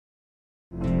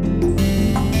Hello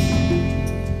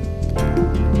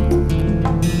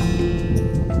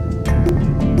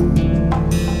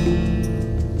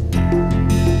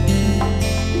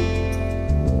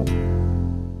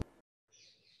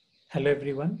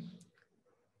everyone,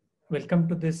 welcome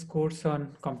to this course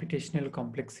on computational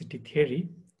complexity theory.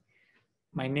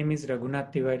 My name is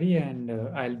Raghunath Tiwari and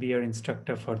I'll be your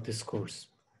instructor for this course.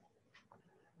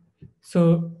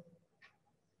 So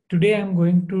today I'm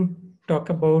going to talk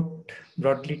about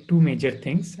broadly two major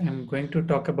things. I'm going to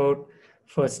talk about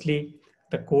firstly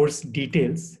the course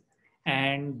details,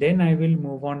 and then I will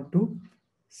move on to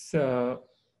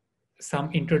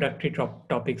some introductory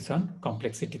topics on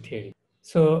complexity theory.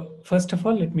 So first of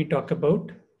all, let me talk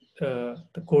about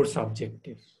the course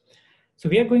objective. So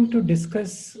we are going to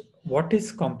discuss what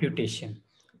is computation.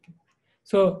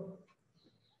 So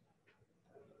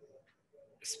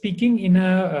speaking in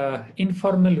a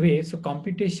informal way, so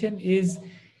computation is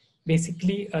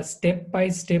basically a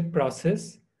step-by-step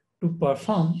process to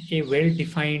perform a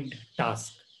well-defined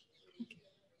task.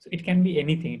 So it can be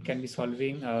anything. It can be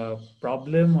solving a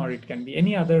problem, or it can be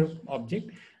any other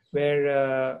object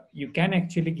where you can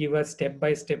actually give a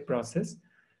step-by-step process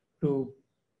to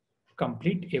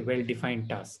complete a well-defined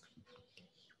task.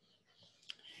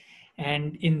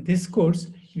 And in this course,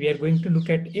 we are going to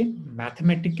look at a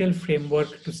mathematical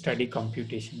framework to study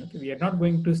computation. Okay? We are not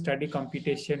going to study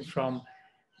computation from,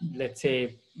 let's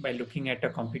say, by looking at a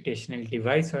computational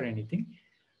device or anything.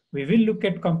 We will look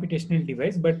at computational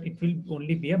device, but it will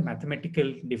only be a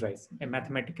mathematical device, a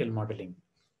mathematical modeling.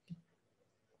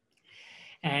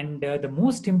 And the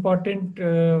most important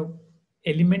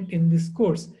element in this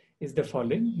course is the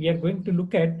following. We are going to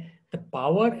look at the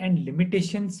power and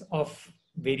limitations of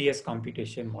various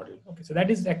computation model. Okay, so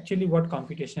that is actually what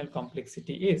computational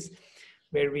complexity is,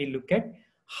 where we look at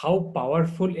how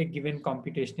powerful a given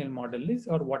computational model is,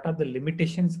 or what are the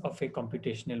limitations of a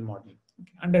computational model,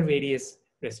 okay, under various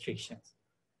restrictions.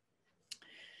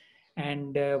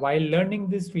 And while learning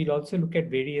this, we'll also look at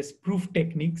various proof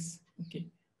techniques. Okay,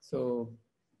 so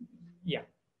yeah.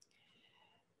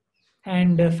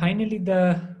 And finally,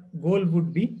 the goal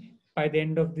would be by the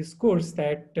end of this course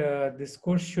that this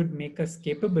course should make us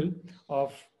capable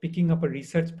of picking up a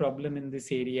research problem in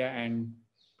this area and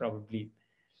probably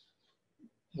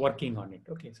working on it.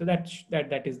 Okay, so that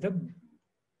is the,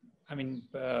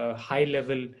 high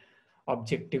level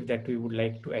objective that we would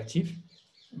like to achieve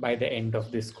by the end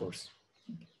of this course.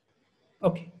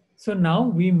 Okay, so now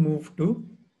we move to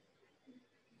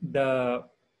the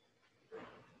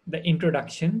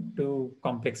introduction to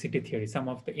complexity theory, some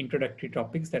of the introductory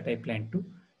topics that I plan to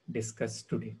discuss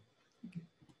today. Okay.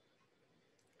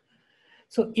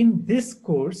 So in this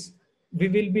course, we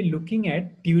will be looking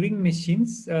at Turing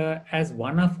machines as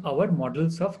one of our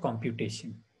models of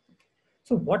computation.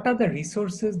 So what are the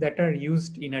resources that are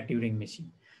used in a Turing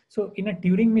machine? So in a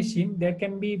Turing machine, there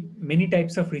can be many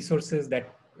types of resources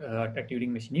that a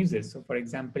Turing machine uses. So for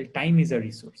example, time is a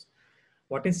resource.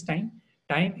 What is time?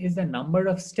 Time is the number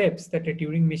of steps that a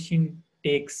Turing machine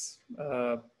takes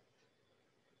to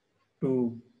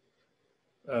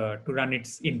run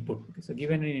its input. Okay, so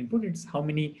given an input, it's how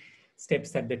many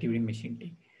steps that the Turing machine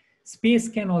takes. Space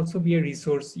can also be a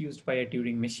resource used by a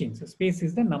Turing machine. So space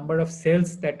is the number of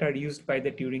cells that are used by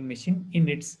the Turing machine in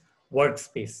its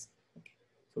workspace. Okay.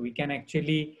 So we can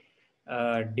actually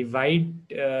divide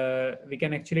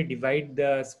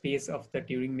the space of the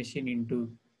Turing machine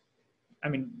into,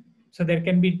 so there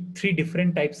can be three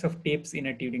different types of tapes in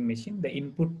a Turing machine: the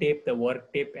input tape, the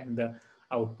work tape, and the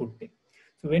output tape.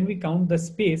 So when we count the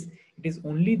space, it is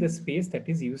only the space that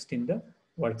is used in the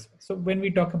workspace. So when we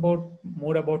talk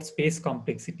more about space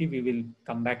complexity, we will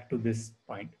come back to this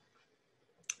point.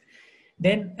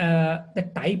 Then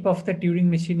the type of the Turing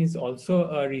machine is also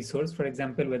a resource. For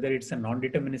example, whether it's a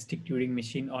non-deterministic Turing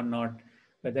machine or not,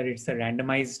 whether it's a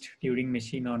randomized Turing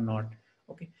machine or not.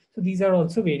 Okay, so these are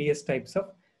also various types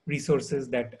of resources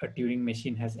that a Turing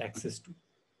machine has access to.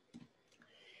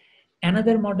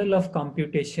 Another model of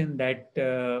computation that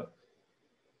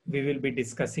we will be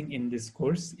discussing in this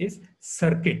course is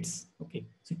circuits. Okay,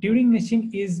 so Turing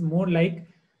machine is more like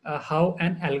how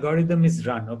an algorithm is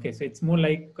run. Okay, so it's more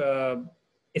like a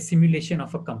simulation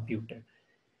of a computer.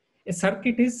 A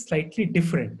circuit is slightly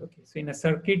different. Okay, so in a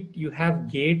circuit you have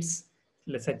gates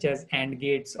such as AND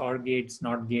gates, OR gates,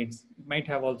 NOT gates. You might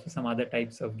have also some other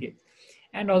types of gates,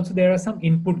 and also there are some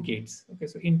input gates. Okay,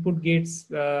 so input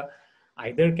gates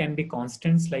either can be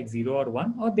constants like 0 or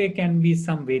 1, or they can be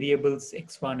some variables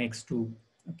x1, x2,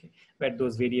 okay, where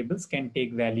those variables can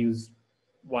take values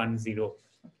 1, 0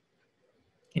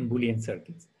 in Boolean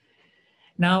circuits.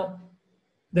 Now,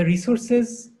 the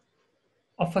resources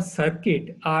of a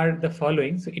circuit are the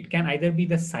following. So it can either be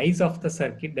the size of the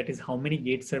circuit, that is how many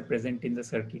gates are present in the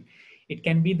circuit. It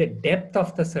can be the depth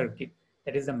of the circuit,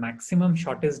 that is the maximum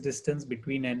shortest distance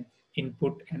between an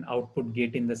input and output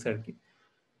gate in the circuit.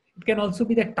 It can also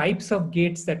be the types of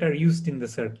gates that are used in the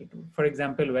circuit. For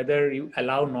example, whether you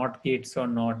allow NOT gates or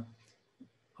not,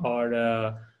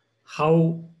 or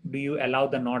how do you allow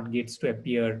the NOT gates to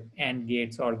appear, AND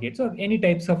gates, OR gates, or any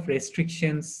types of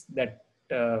restrictions that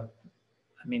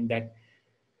that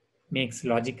makes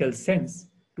logical sense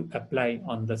to apply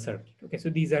on the circuit. Okay, so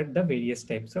these are the various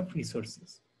types of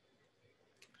resources.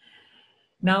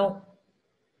 Now,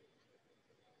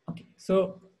 okay,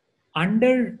 so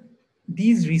under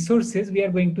these resources, we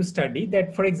are going to study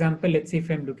that, for example, let's say if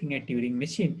I'm looking at Turing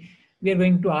machine, we are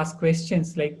going to ask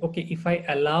questions like, okay, if I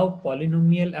allow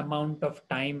polynomial amount of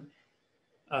time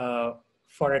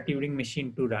for a Turing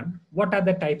machine to run, what are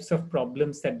the types of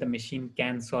problems that the machine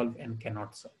can solve and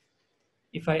cannot solve?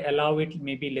 If I allow it,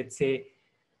 maybe let's say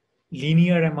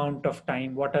linear amount of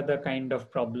time, what are the kind of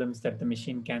problems that the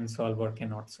machine can solve or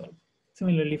cannot solve?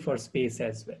 Similarly for space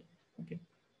as well. Okay.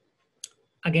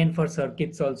 Again, for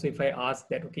circuits also, if I ask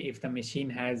that, okay, if the machine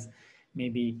has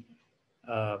maybe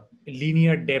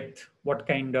linear depth, what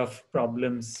kind of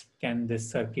problems can this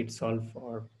circuit solve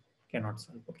or cannot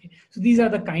solve? Okay, so these are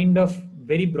the kind of,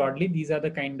 very broadly, these are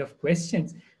the kind of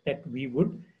questions that we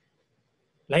would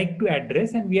like to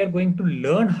address, and we are going to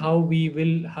learn how we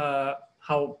will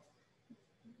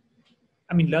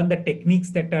learn the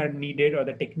techniques that are needed, or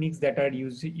the techniques that are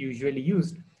usually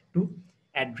used to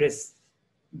address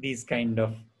these kind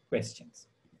of questions.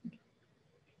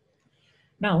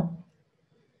 Now,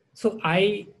 so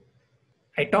I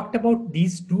talked about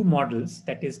these two models,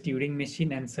 that is Turing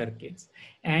machine and circuits.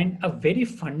 And a very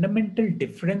fundamental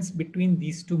difference between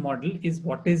these two models is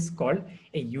what is called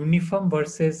a uniform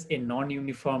versus a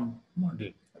non-uniform model.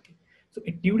 Okay. So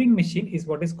a Turing machine is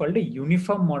what is called a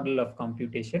uniform model of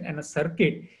computation, and a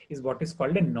circuit is what is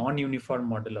called a non-uniform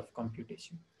model of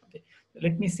computation. Okay.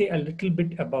 Let me say a little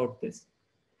bit about this.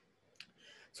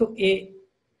 So a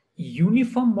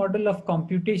uniform model of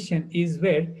computation is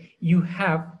where you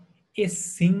have a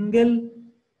single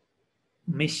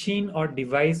machine or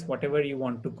device, whatever you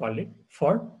want to call it,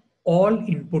 for all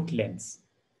input lengths.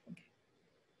 Okay.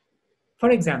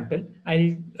 For example,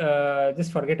 I'll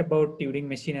just forget about Turing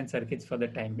machine and circuits for the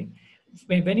time being.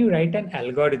 When you write an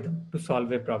algorithm to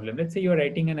solve a problem, let's say you're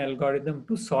writing an algorithm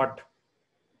to sort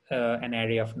an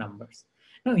array of numbers.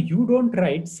 Now, you don't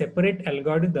write separate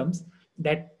algorithms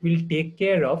that will take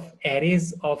care of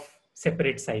arrays of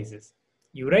separate sizes.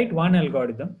 You write one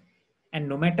algorithm, and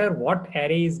no matter what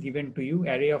array is given to you,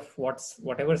 array of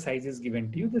whatever size is given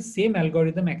to you, the same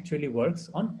algorithm actually works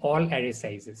on all array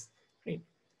sizes. Right?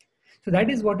 So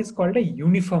that is what is called a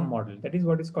uniform model. That is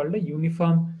what is called a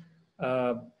uniform,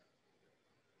 a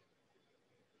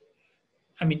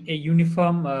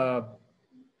uniform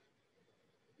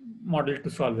model to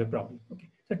solve a problem. Okay.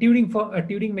 So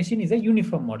Turing machine is a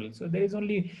uniform model. So there is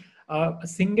only a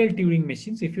single Turing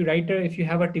machine. So if you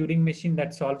have a Turing machine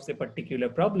that solves a particular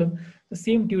problem, the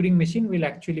same Turing machine will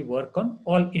actually work on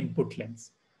all input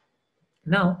lengths.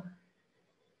 Now,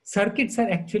 circuits are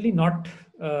actually not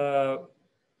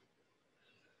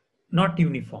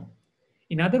uniform.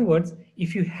 In other words,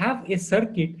 if you have a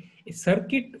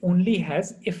circuit only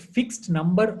has a fixed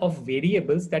number of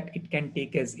variables that it can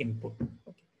take as input.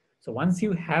 Okay. So once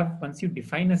you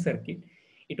define a circuit,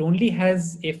 it only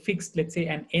has a fixed, let's say,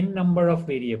 an n number of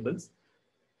variables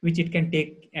which it can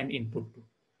take an input to.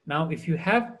 Now, if you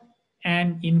have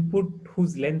an input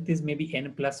whose length is maybe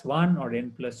n plus 1 or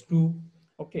n plus 2,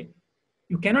 okay,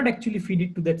 you cannot actually feed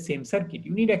it to that same circuit.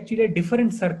 You need actually a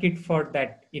different circuit for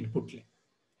that input length.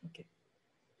 Okay.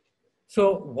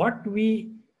 So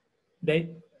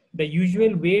the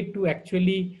usual way to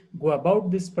actually go about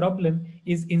this problem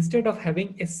is, instead of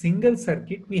having a single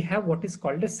circuit, we have what is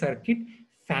called a circuit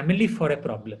family for a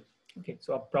problem. Okay,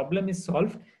 so a problem is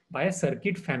solved by a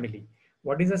circuit family.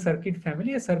 What is a circuit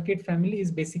family? A circuit family is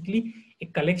basically a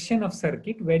collection of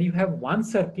circuit where you have one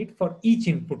circuit for each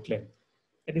input length.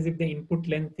 That is, if the input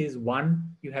length is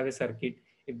 1, you have a circuit.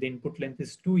 If the input length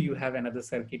is 2, you have another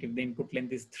circuit. If the input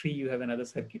length is 3, you have another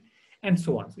circuit, and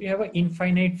so on. So you have an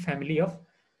infinite family of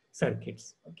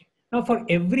circuits. Okay. Now, for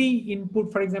every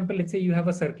input, for example, let's say you have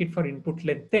a circuit for input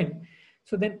length 10.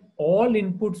 So then all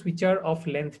inputs which are of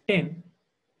length 10,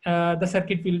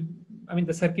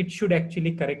 the circuit should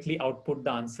actually correctly output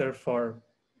the answer for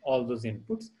all those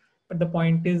inputs. But the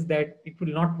point is that it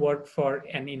will not work for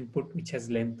an input which has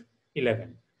length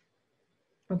 11.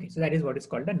 Okay, so that is what is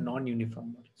called a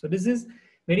non-uniform model. So this is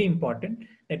Very important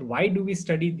that why do we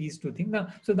study these two things now.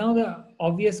 So now the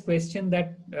obvious question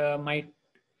that might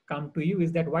come to you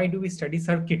is that why do we study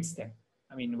circuits then?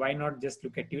 I mean, why not just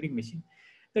look at Turing machine?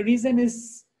 The reason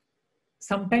is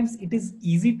sometimes it is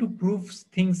easy to prove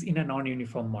things in a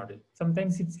non-uniform model.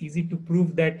 Sometimes it's easy to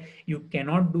prove that you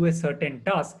cannot do a certain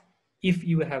task if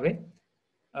you have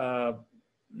a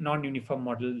non-uniform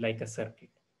model like a circuit.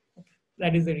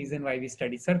 That is the reason why we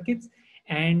study circuits.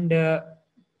 And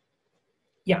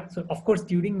yeah, so of course,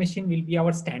 Turing machine will be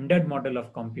our standard model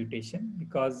of computation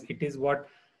because it is what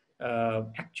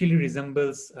actually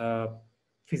resembles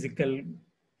physical,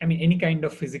 I mean, any kind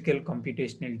of physical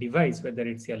computational device, whether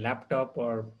it's your laptop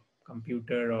or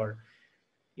computer or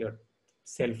your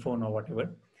cell phone or whatever.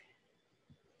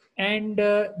 And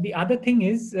the other thing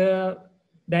is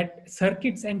that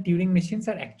circuits and Turing machines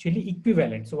are actually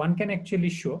equivalent. So one can actually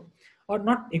show, or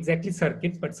not exactly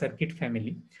circuits, but circuit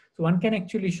family. So one can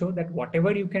actually show that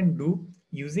whatever you can do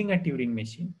using a Turing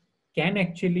machine can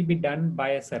actually be done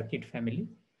by a circuit family.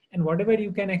 And whatever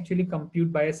you can actually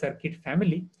compute by a circuit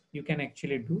family, you can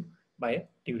actually do by a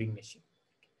Turing machine.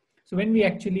 So when we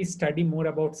actually study more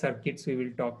about circuits,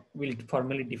 we'll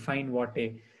formally define what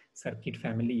a circuit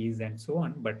family is and so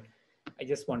on. But I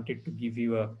just wanted to give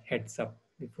you a heads up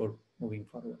before moving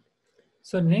forward.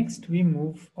 So next we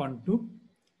move on to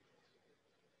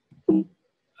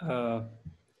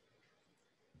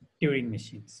Turing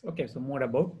machines. Okay, so more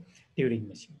about Turing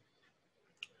machine.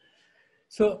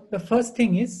 So the first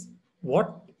thing is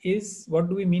what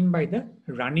do we mean by the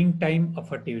running time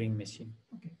of a Turing machine?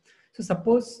 Okay, so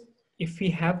suppose if we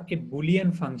have a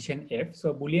Boolean function f, so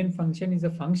a Boolean function is a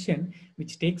function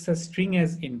which takes a string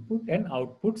as input and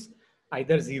outputs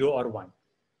either 0 or 1.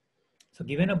 So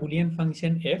given a Boolean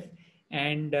function f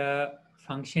and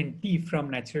function t from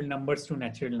natural numbers to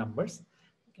natural numbers,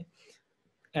 okay,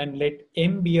 and let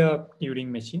m be a Turing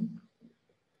machine.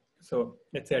 So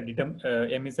let's say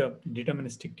m is a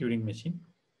deterministic Turing machine.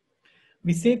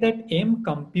 We say that m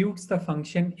computes the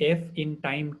function f in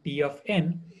time t of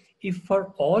n if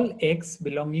for all x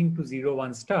belonging to 0,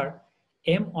 1 star,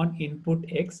 m on input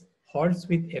x halts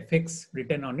with fx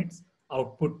written on its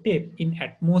output tape in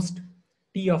at most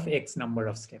t of x number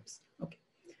of steps. Okay.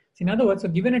 So in other words, so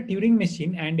given a Turing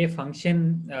machine and a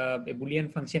function, a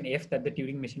Boolean function f that the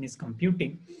Turing machine is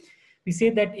computing, we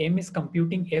say that m is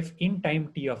computing f in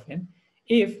time t of n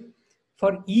if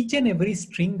for each and every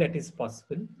string that is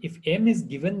possible, if m is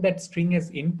given that string as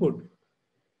input,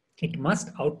 it must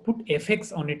output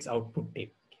fx on its output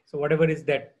tape. So whatever is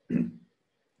that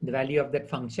the value of that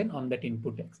function on that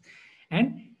input x,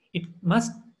 and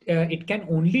it can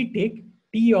only take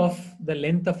t of the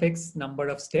length of x number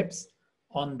of steps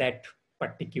on that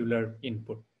particular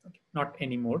input, okay, not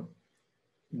any more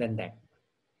than that.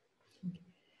 Okay.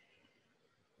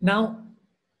 Now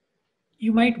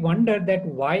you might wonder that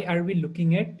why are we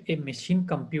looking at a machine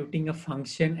computing a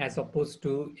function as opposed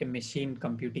to a machine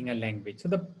computing a language? So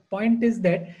the point is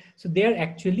that, so they are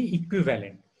actually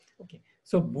equivalent. Okay.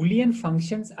 So Boolean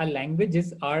functions or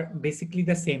languages are basically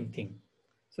the same thing.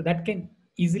 So that can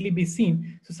easily be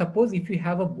seen. So suppose if you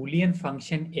have a Boolean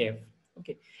function f,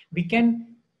 okay, we can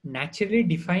naturally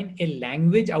define a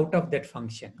language out of that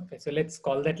function. Okay, so let's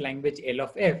call that language L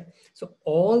of f. So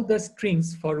all the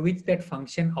strings for which that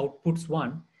function outputs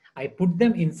 1, I put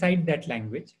them inside that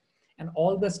language, and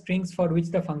all the strings for which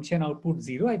the function outputs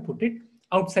 0, I put it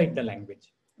outside the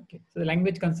language. Okay, so the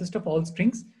language consists of all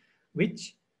strings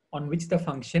on which the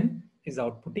function is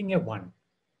outputting a 1.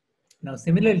 Now,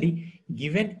 similarly,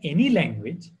 given any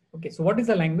language, okay, so what is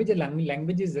a language? A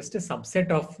language is just a subset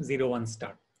of 0, 1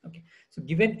 star. Okay, so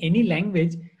given any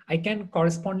language, I can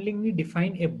correspondingly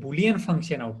define a Boolean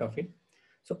function out of it.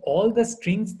 So all the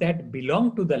strings that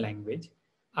belong to the language,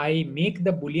 I make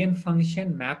the Boolean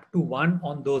function map to 1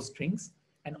 on those strings,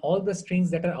 and all the strings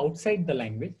that are outside the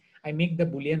language, I make the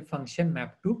Boolean function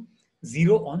map to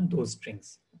 0 on those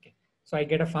strings. Okay, so I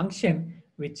get a function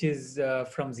which is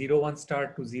from 0, 1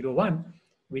 star to 0, 1,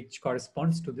 which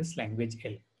corresponds to this language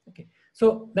L. Okay,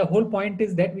 so the whole point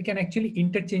is that we can actually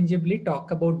interchangeably talk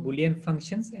about Boolean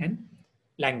functions and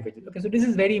languages. Okay, so this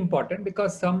is very important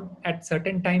because at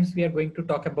certain times we are going to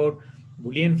talk about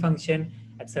Boolean function,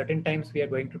 at certain times we are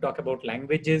going to talk about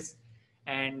languages,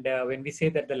 and when we say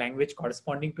that the language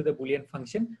corresponding to the Boolean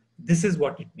function, this is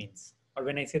what it means. Or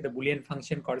when I say the Boolean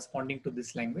function corresponding to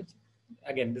this language,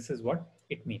 again, this is what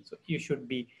it means. So you should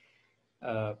be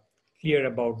clear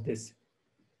about this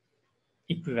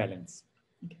equivalence.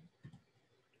 Okay.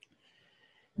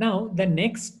 Now, the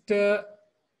next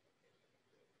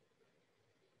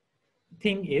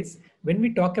thing is, when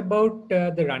we talk about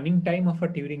the running time of a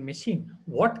Turing machine,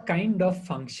 what kind of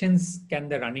functions can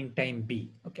the running time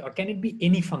be? Okay, or can it be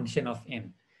any function of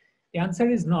n? The answer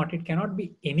is not. It cannot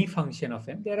be any function of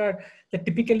n. There are the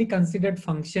typically considered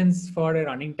functions for a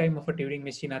running time of a Turing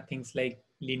machine are things like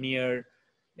linear,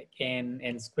 like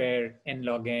n squared, n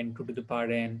log n, 2 to the power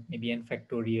n, maybe n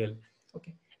factorial,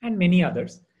 okay, and many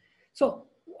others. So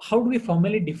how do we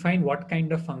formally define what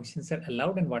kind of functions are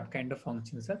allowed and what kind of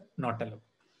functions are not allowed?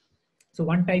 So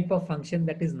one type of function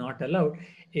that is not allowed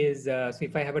is, so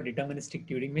if I have a deterministic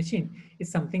Turing machine,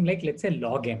 is something like, let's say,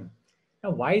 log n.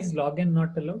 Now, why is log n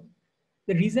not allowed?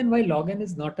 The reason why log n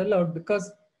is not allowed,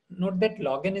 because note that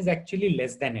log n is actually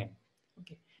less than n.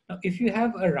 Okay. Now, if you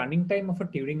have a running time of a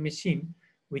Turing machine,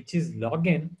 which is log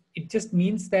n, it just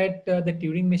means that the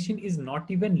Turing machine is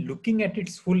not even looking at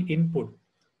its full input,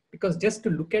 because just to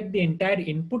look at the entire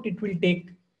input, it will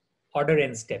take order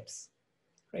n steps,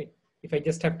 right? If I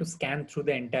just have to scan through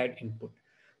the entire input.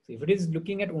 So if it is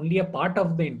looking at only a part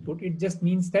of the input, it just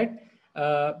means that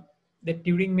the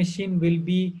Turing machine will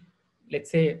be, let's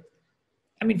say,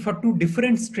 I mean, for two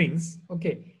different strings,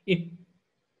 okay, it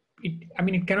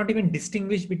cannot even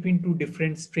distinguish between two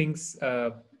different strings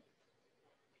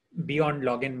beyond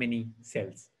log n many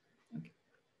cells. Okay.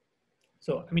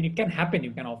 So, I mean, it can happen.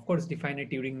 You can, of course, define a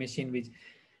Turing machine which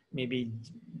maybe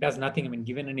does nothing. I mean,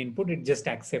 given an input, it just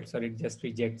accepts or it just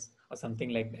rejects or something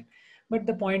like that. But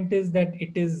the point is that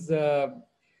it is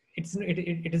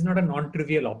it is not a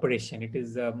non-trivial operation.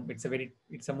 It's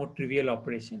a more trivial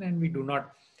operation, and we do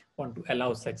not want to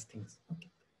allow such things. Okay.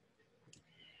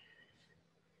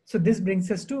 So this brings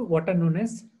us to what are known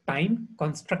as time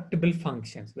constructible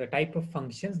functions, the type of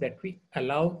functions that we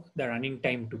allow the running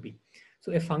time to be.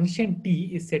 So a function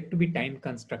t is said to be time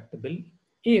constructible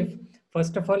if,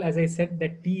 first of all, as I said,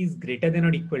 that t is greater than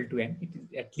or equal to n, it is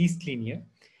at least linear.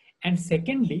 And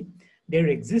secondly, there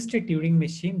exists a Turing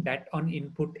machine that on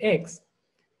input x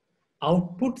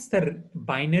outputs the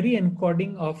binary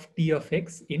encoding of t of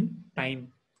x in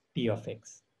time t of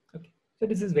x. Okay, so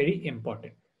this is very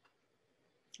important.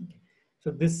 Okay.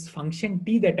 So this function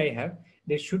t that I have,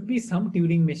 there should be some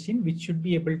Turing machine which should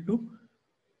be able to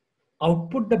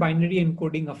output the binary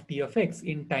encoding of t of x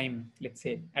in time, let's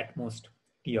say at most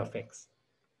t of x.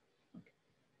 Okay.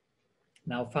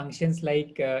 Now functions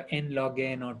like n log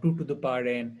n or 2 to the power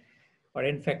n or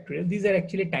n factorial, these are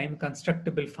actually time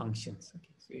constructible functions. Okay.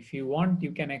 So if you want,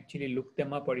 you can actually look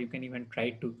them up, or you can even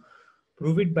try to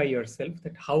prove it by yourself,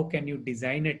 that how can you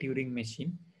design a Turing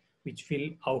machine which will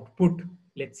output,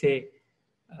 let's say,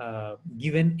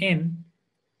 given n,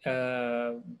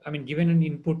 given an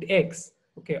input x,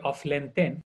 okay, of length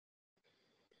n.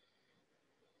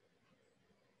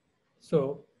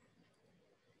 So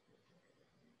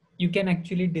you can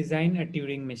actually design a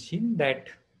Turing machine that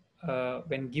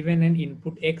when given an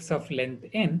input x of length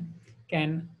n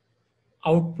can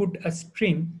output a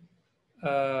string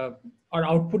or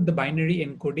output the binary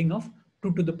encoding of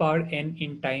 2 to the power n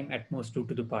in time at most 2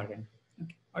 to the power n,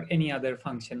 okay, or any other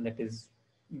function that is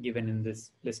given in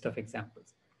this list of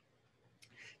examples.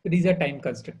 So these are time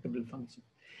constructible functions.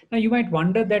 Now you might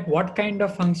wonder that what kind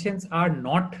of functions are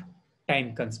not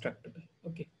time constructible.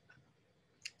 Okay,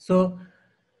 so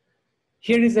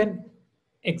here is an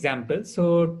example.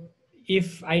 So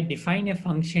if I define a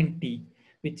function t,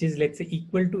 which is, let's say,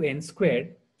 equal to n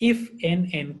squared, if n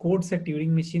encodes a Turing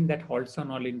machine that halts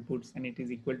on all inputs and it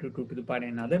is equal to 2 to the power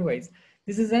n otherwise,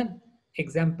 this is an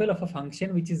example of a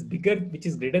function which is bigger, which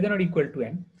is greater than or equal to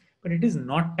n, but it is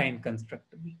not time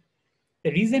constructible.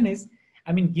 The reason is,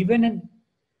 I mean, given a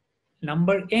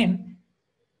number n,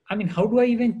 I mean, how do I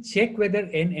even check whether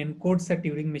n encodes a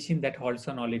Turing machine that halts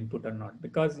on all input or not?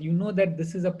 Because you know that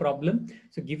this is a problem.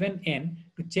 So given n,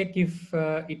 to check if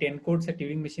it encodes a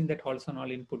Turing machine that halts on all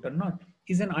input or not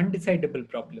is an undecidable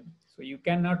problem. So you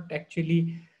cannot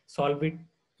actually solve it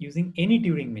using any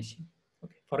Turing machine.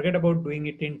 Okay, forget about doing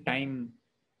it in time,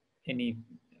 any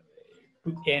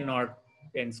to n or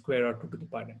n square or 2 to the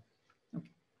power n.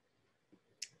 Okay.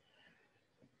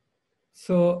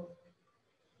 So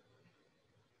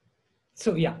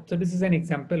yeah, so this is an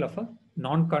example of a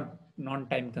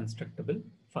non-time constructible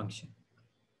function.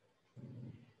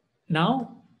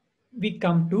 Now we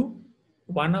come to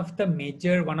one of the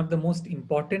most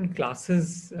important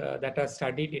classes that are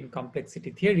studied in complexity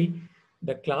theory,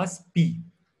 the class P,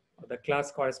 or the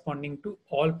class corresponding to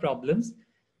all problems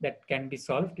that can be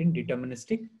solved in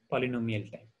deterministic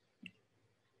polynomial time.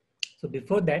 So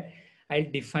before that,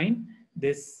 I'll define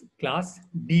this class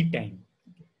D time.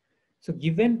 So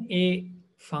given a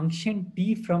function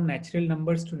t from natural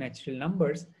numbers to natural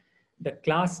numbers, the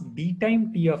class d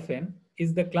time t of n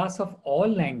is the class of all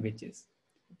languages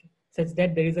such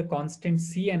that there is a constant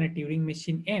C and a Turing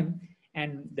machine M,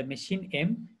 and the machine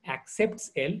M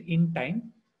accepts L in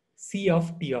time C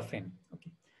of T of N.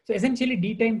 Okay. So essentially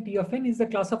D time T of N is the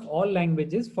class of all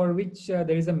languages for which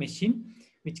there is a machine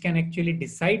which can actually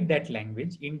decide that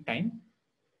language in time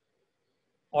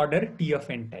order T of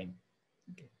N time.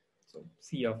 Okay. So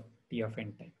C of T of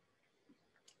N time.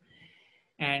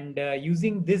 And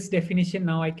using this definition,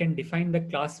 now I can define the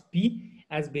class P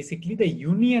as basically the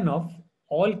union of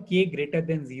all k greater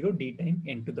than 0 d time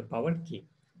n to the power k.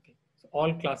 Okay. So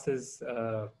all classes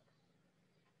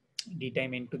d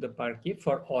time n to the power k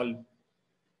for all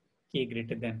k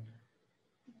greater than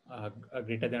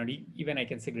or even I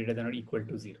can say greater than or equal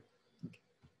to 0. Okay.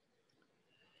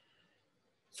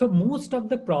 So most of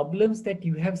the problems that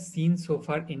you have seen so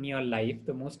far in your life,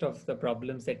 most of the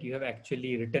problems that you have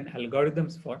actually written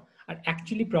algorithms for are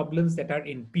actually problems that are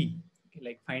in P, okay,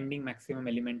 like finding maximum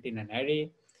element in an array,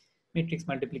 matrix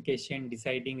multiplication,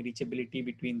 deciding reachability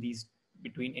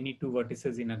between any two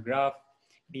vertices in a graph,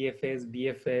 DFS,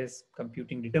 BFS,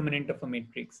 computing determinant of a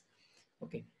matrix,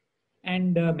 okay,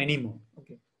 and many more.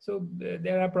 Okay, so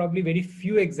there are probably very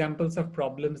few examples of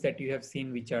problems that you have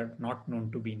seen which are not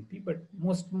known to be in P, but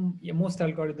most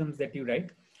algorithms that you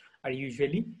write are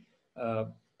usually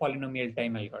polynomial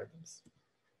time algorithms.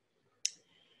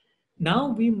 Now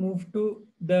we move to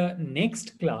the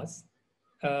next class,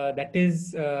 that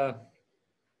is the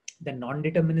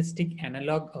non-deterministic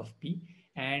analog of P,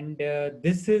 and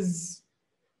this is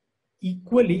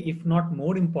equally, if not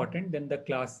more important than the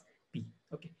class P.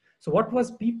 Okay. So what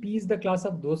was P? P is the class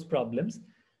of those problems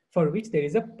for which there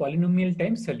is a polynomial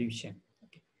time solution.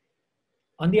 Okay.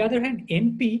 On the other hand,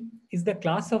 NP is the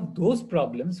class of those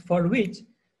problems for which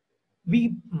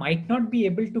we might not be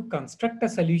able to construct a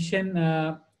solution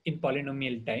in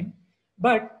polynomial time,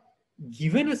 but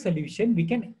given a solution, we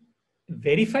can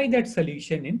verify that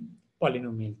solution in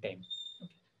polynomial time.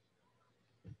 Okay.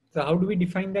 So how do we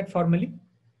define that formally?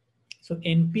 So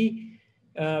NP,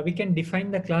 we can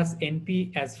define the class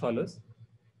NP as follows.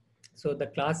 So the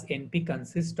class NP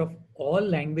consists of all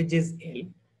languages L,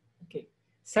 okay,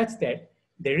 such that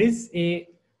there is a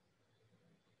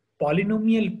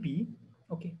polynomial P,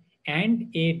 okay, and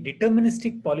a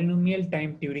deterministic polynomial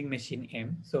time Turing machine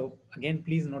M. So again,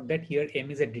 please note that here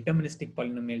M is a deterministic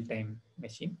polynomial time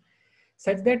machine,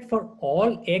 such that for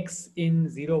all x in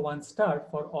 0, 1 star,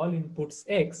 for all inputs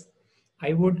x,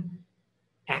 I would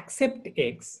accept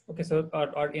x, okay, so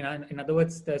or in other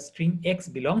words, the string x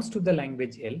belongs to the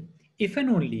language L if and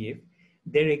only if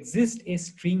there exists a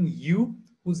string u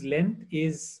whose length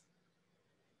is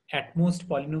at most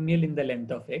polynomial in the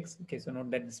length of x. Okay, so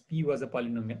note that this p was a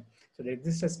polynomial, so there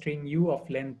exists a string u of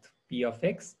length p of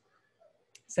x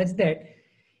such that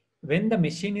when the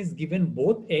machine is given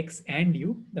both x and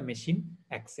u, the machine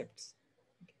accepts.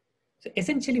 Okay. So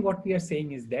essentially what we are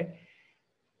saying is that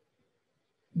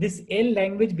this L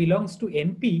language belongs to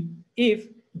NP if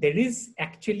there is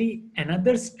actually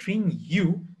another string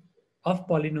u of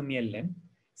polynomial length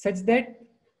such that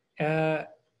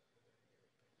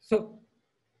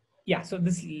so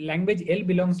this language L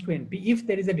belongs to NP if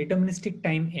there is a deterministic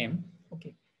time M,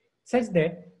 okay, such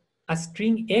that a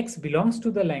string x belongs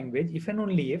to the language if and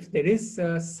only if there is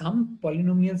some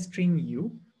polynomial string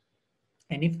u,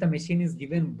 and if the machine is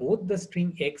given both the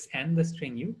string x and the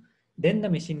string u, then the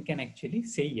machine can actually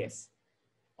say yes.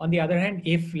 On the other hand,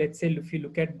 if let's say if you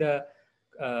look at the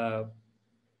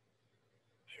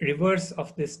reverse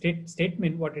of this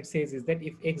statement, what it says is that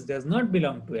if x does not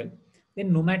belong to L,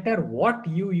 then no matter what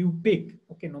u you pick,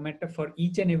 okay, no matter for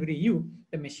each and every u,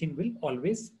 the machine will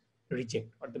always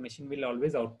reject, or the machine will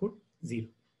always output 0.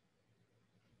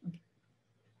 Okay.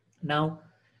 Now,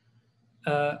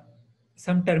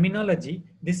 some terminology,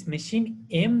 this machine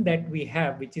M that we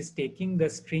have, which is taking the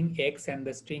string x and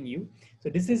the string u, so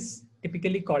this is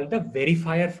typically called the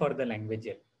verifier for the language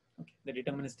L, okay, the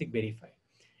deterministic verifier.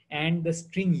 And the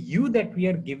string u that we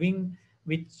are giving,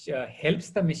 which helps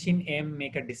the machine M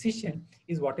make a decision,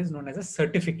 is what is known as a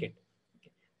certificate.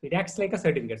 Okay. It acts like a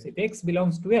certificate. So if x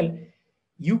belongs to L,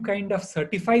 u kind of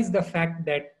certifies the fact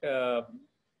that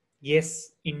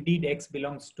yes, indeed x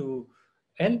belongs to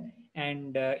L,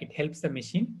 and it helps the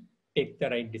machine take the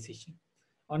right decision.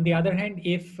 On the other hand,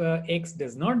 if x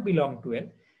does not belong to L,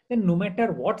 then no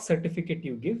matter what certificate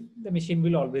you give, the machine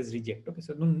will always reject. Okay,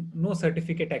 so no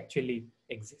certificate actually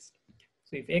exists.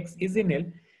 So if x is in L,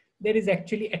 there is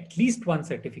actually at least one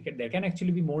certificate. There can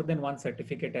actually be more than one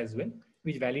certificate as well,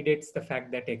 which validates the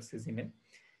fact that x is in L.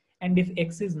 And if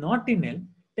x is not in L,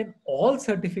 then all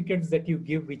certificates that you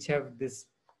give which have this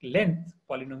length,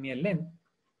 polynomial length,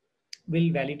 will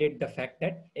validate the fact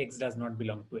that x does not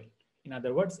belong to L. In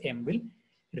other words, M will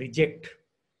reject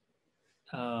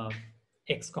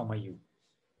x comma u.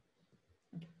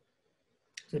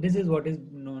 So this is what is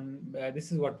known,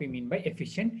 this is what we mean by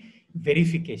efficient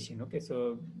verification. Okay,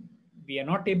 so we are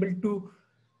not able to,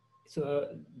 so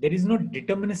there is no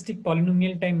deterministic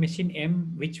polynomial time machine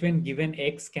M, which when given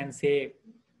X can say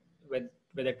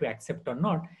whether to accept or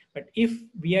not. But if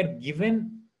we are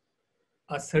given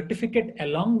a certificate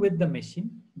along with the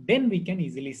machine, then we can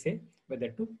easily say whether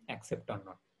to accept or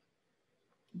not.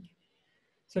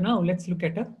 So now let's look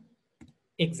at an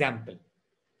example.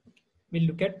 We'll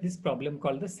look at this problem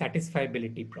called the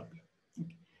satisfiability problem.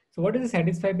 Okay. So what is the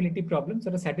satisfiability problem? So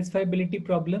the satisfiability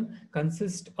problem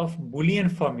consists of Boolean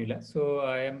formula. So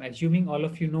I am assuming all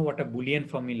of you know what a Boolean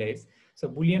formula is. So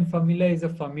Boolean formula is a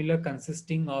formula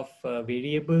consisting of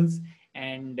variables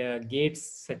and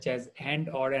gates such as AND,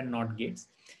 OR, and NOT gates.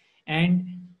 And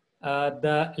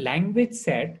the language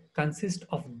set consists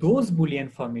of those Boolean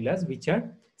formulas which are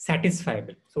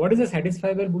satisfiable. So what is a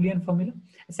satisfiable Boolean formula?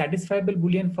 A satisfiable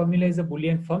Boolean formula is a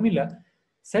Boolean formula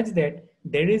such that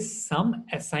there is some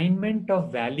assignment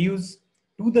of values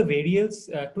to the variables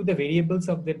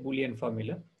of that Boolean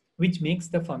formula, which makes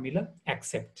the formula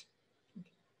accept.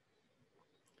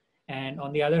 And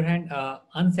on the other hand,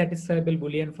 unsatisfiable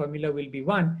Boolean formula will be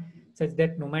one such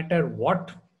that no matter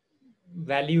what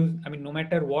values, no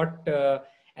matter what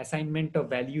assignment of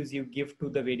values you give to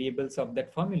the variables of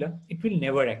that formula, it will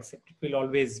never accept. It will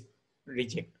always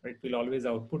reject, or it will always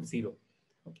output 0.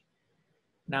 Okay.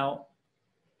 Now,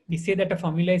 we say that a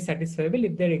formula is satisfiable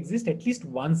if there exists at least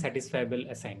one satisfiable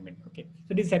assignment. Okay.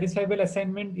 So this satisfiable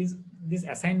assignment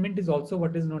is also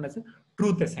what is known as a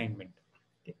truth assignment.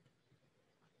 Okay.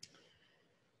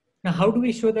 Now, how do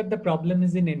we show that the problem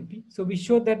is in NP? So we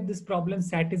show that this problem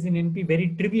sat is in NP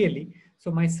very trivially. So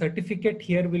my certificate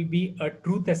here will be a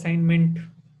truth assignment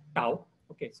tau.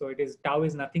 Okay, so tau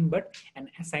is nothing but an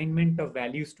assignment of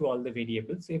values to all the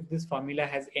variables. So if this formula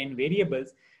has n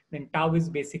variables, then tau is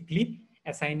basically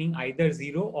assigning either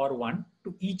 0 or 1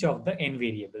 to each of the n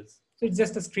variables. So it's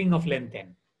just a string of length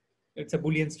n. It's a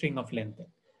Boolean string of length n.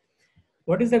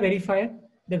 What is the verifier?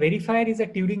 The verifier is a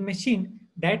Turing machine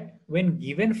that when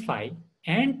given phi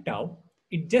and tau,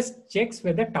 it just checks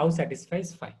whether tau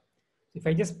satisfies phi. If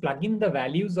I just plug in the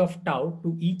values of tau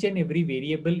to each and every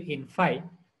variable in phi,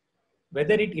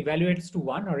 whether it evaluates to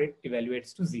 1 or it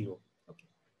evaluates to 0. Okay.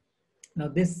 Now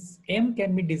this M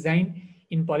can be designed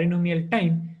in polynomial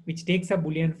time, which takes a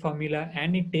Boolean formula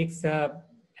and it takes a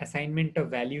assignment of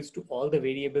values to all the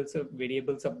variables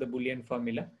of the Boolean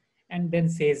formula, and then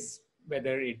says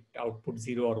whether it outputs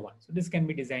 0 or 1. So this can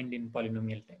be designed in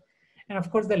polynomial time. And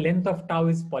of course, the length of tau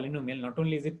is polynomial. Not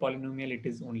only is it polynomial, it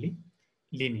is only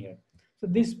linear. So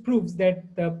this proves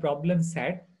that the problem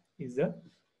SAT is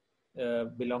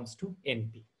belongs to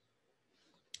NP.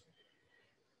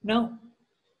 Now,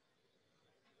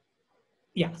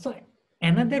 yeah, so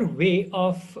another way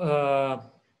of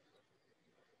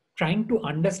trying to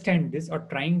understand this or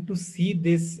trying to see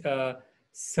this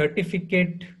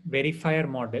certificate verifier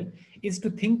model is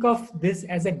to think of this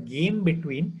as a game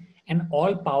between an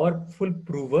all-powerful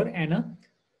prover and a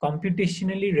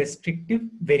computationally restrictive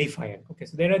verifier. Okay,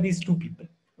 so there are these two people.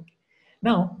 Okay.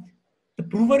 Now, the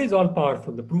prover is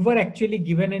all-powerful. The prover actually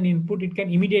given an input, it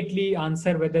can immediately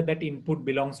answer whether that input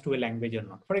belongs to a language or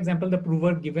not. For example, the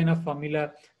prover given a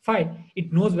formula phi,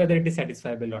 it knows whether it is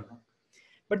satisfiable or not.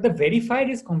 But the verifier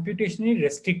is computationally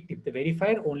restrictive. The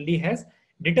verifier only has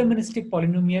deterministic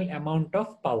polynomial amount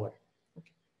of power.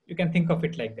 Okay. You can think of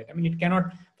it like that. It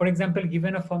cannot, for example,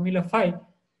 given a formula phi,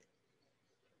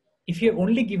 if you're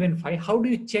only given phi, how do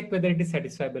you check whether it is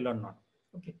satisfiable or not?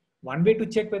 Okay. One way to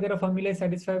check whether a formula is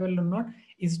satisfiable or not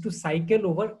is to cycle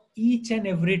over each and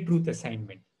every truth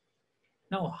assignment.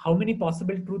 Now, how many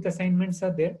possible truth assignments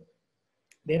are there?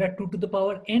 There are 2 to the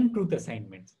power n truth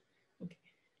assignments. Okay.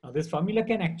 Now, this formula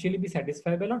can actually be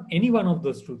satisfiable on any one of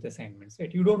those truth assignments.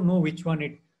 Right? You don't know which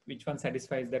one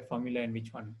satisfies that formula and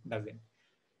which one doesn't.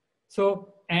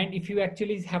 So, and if you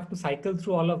actually have to cycle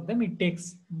through all of them, it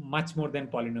takes much more than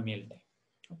polynomial time.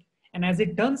 Okay. And as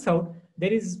it turns out,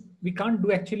 we can't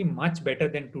do actually much better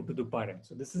than 2 to the power n.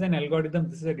 So this is an algorithm,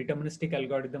 this is a deterministic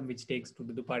algorithm which takes 2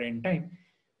 to the power n time.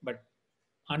 But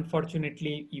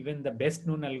unfortunately, even the best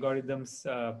known algorithms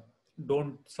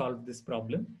don't solve this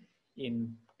problem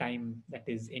in time that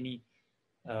is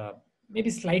maybe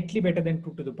slightly better than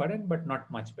 2 to the power n, but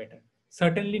not much better.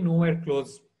 Certainly nowhere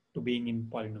close to being in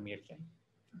polynomial time.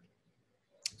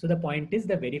 So the point is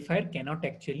the verifier cannot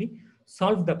actually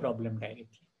solve the problem directly.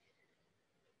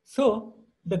 So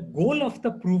the goal of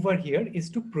the prover here is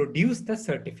to produce the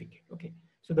certificate. Okay.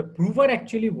 So the prover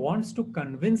actually wants to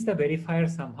convince the verifier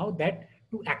somehow that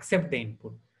to accept the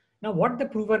input. Now what the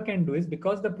prover can do is,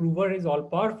 because the prover is all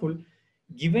powerful,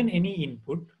 given any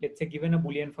input, let's say given a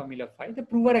Boolean formula phi, the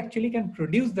prover actually can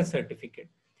produce the certificate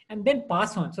and then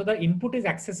pass on. So the input is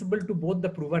accessible to both the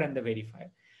prover and the verifier.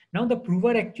 Now the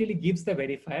prover actually gives the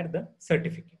verifier the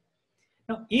certificate.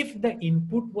 Now, if the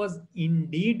input was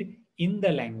indeed in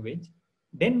the language,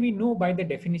 then we know by the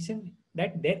definition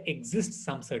that there exists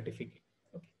some certificate.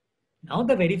 Okay. Now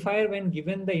the verifier, when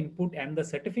given the input and the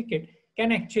certificate,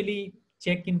 can actually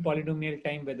check in polynomial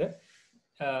time whether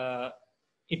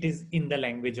it is in the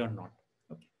language or not.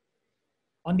 Okay.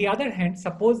 On the other hand,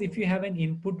 suppose if you have an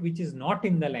input which is not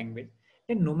in the language,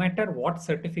 then no matter what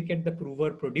certificate the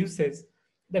prover produces,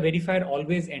 the verifier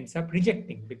always ends up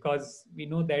rejecting, because we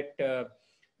know that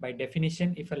by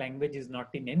definition, if a language is not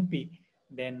in NP,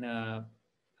 then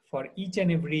for each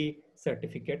and every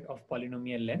certificate of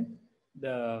polynomial length,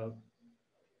 the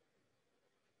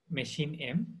machine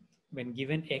M, when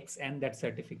given X and that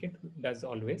certificate, does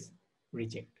always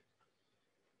reject.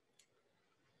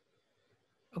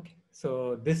 Okay,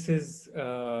 so this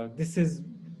is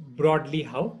broadly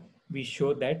how we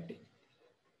show that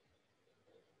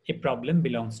a problem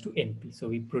belongs to NP. So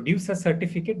we produce a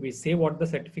certificate, we say what the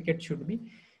certificate should be,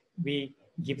 we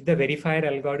give the verifier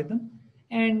algorithm,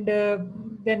 and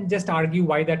then just argue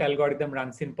why that algorithm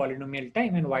runs in polynomial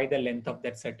time and why the length of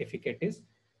that certificate is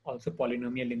also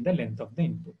polynomial in the length of the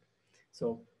input.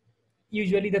 So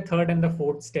usually the third and the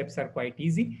fourth steps are quite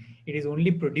easy. It is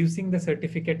only producing the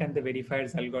certificate and the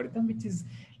verifier's algorithm, which is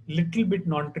little bit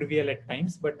non-trivial at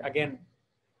times, but again,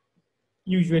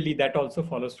 usually that also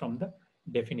follows from the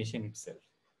definition itself,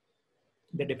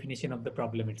 the definition of the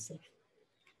problem itself.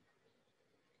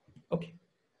 Okay.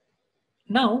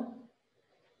 Now,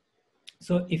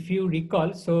 so if you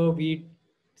recall, so we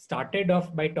started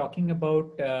off by talking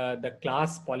about the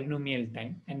class polynomial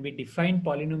time, and we defined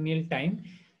polynomial time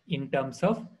in terms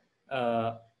of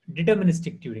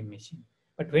deterministic Turing machine.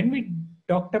 But when we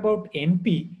talked about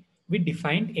NP, we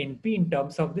defined NP in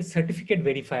terms of the certificate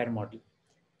verifier model.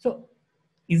 So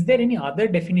is there any other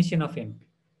definition of NP?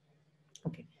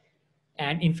 Okay.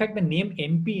 And in fact, the name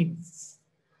NP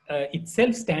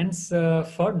itself stands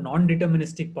for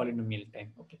non-deterministic polynomial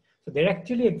time. Okay. So there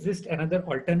actually exists another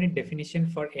alternate definition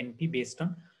for NP based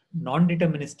on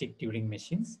non-deterministic Turing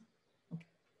machines. Okay.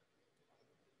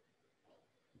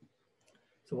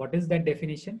 So what is that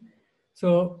definition?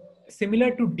 So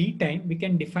similar to D time, we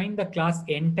can define the class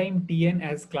N time Tn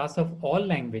as class of all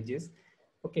languages,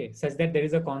 okay, such that there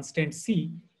is a constant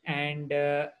C and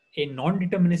a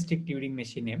non-deterministic Turing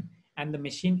machine M, and the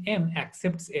machine M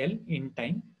accepts L in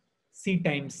time C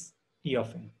times T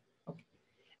of N. Okay.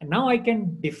 And now I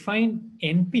can define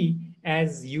NP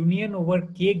as union over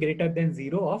K greater than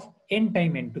 0 of N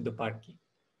time N to the power K.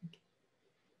 Okay.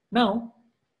 Now,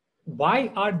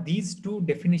 why are these two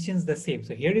definitions the same?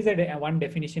 So here is one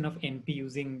definition of NP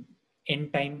using N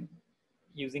time,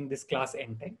 using this class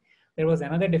N time. There was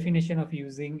another definition of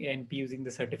using NP using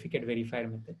the certificate verifier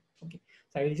method. Okay,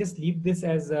 so I will just leave this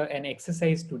as an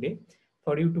exercise today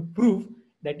for you to prove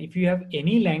that if you have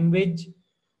any language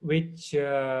which,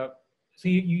 so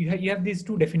you have these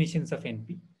two definitions of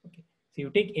NP. Okay, so you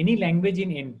take any language in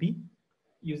NP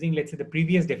using, let's say, the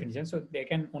previous definition. So there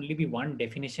can only be one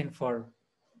definition for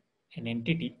an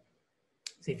entity.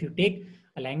 So if you take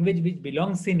a language which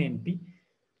belongs in NP,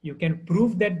 you can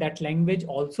prove that that language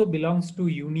also belongs to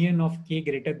union of K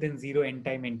greater than 0 N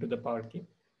time N to the power K.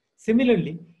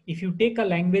 Similarly, if you take a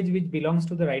language which belongs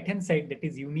to the right hand side, that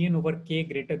is union over K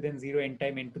greater than 0 N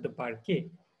time N to the power K,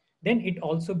 then it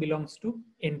also belongs to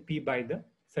NP by the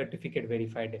certificate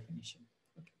verifier definition.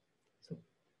 Okay. So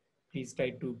please try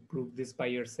to prove this by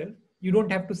yourself. You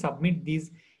don't have to submit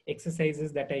these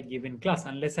exercises that I give in class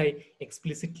unless I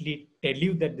explicitly tell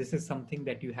you that this is something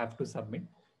that you have to submit.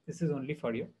 This is only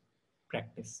for your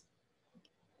practice.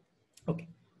 Okay,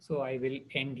 so I will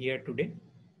end here today.